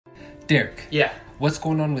Derek. Yeah. What's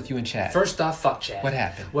going on with you and Chad? First off, fuck Chad. What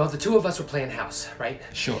happened? Well, the two of us were playing house, right?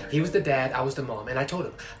 Sure. He was the dad, I was the mom, and I told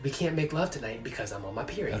him, we can't make love tonight because I'm on my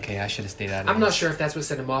period. Okay, I should have stayed out of I'm this. not sure if that's what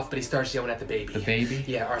set him off, but he starts yelling at the baby. The baby?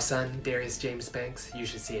 Yeah, our son, Darius James Banks. You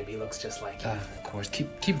should see him. He looks just like you. Of course. Keep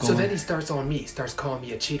going. So then he starts on me, starts calling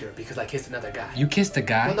me a cheater because I kissed another guy. You kissed a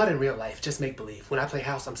guy? Well, not in real life, just make believe. When I play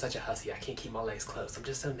house, I'm such a hussy. I can't keep my legs closed. I'm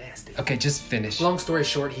just so nasty. Okay, just finish. Long story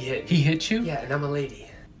short, he hit me. He hit you? Yeah, and I'm a lady.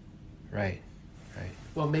 Right.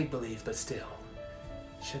 Well, make believe, but still.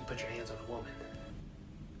 You shouldn't put your hands on a woman.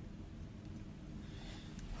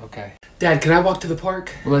 Okay. Dad, can I walk to the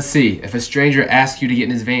park? Well, let's see. If a stranger asked you to get in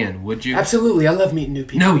his van, would you? Absolutely. I love meeting new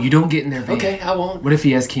people. No, you don't get in their van. Okay, I won't. What if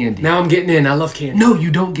he has candy? Now I'm getting in. I love candy. No, you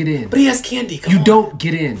don't get in. But he has candy. Come You on. don't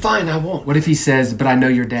get in. Fine, I won't. What if he says, but I know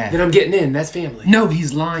your dad? Then I'm getting in. That's family. No,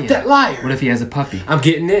 he's lying. That liar. What if he has a puppy? I'm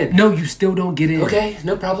getting in. No, you still don't get in. Okay,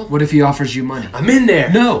 no problem. What if he offers you money? I'm in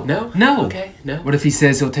there. No. No? No. Okay, no. What if he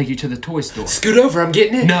says he'll take you to the toy store? Scoot over. I'm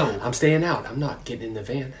getting in. No. I'm staying out. I'm not getting in the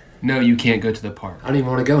van. No, you can't go to the park. I don't even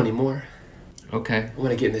want to go anymore. Okay. I'm going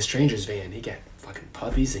to get in the stranger's van. He got fucking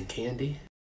puppies and candy.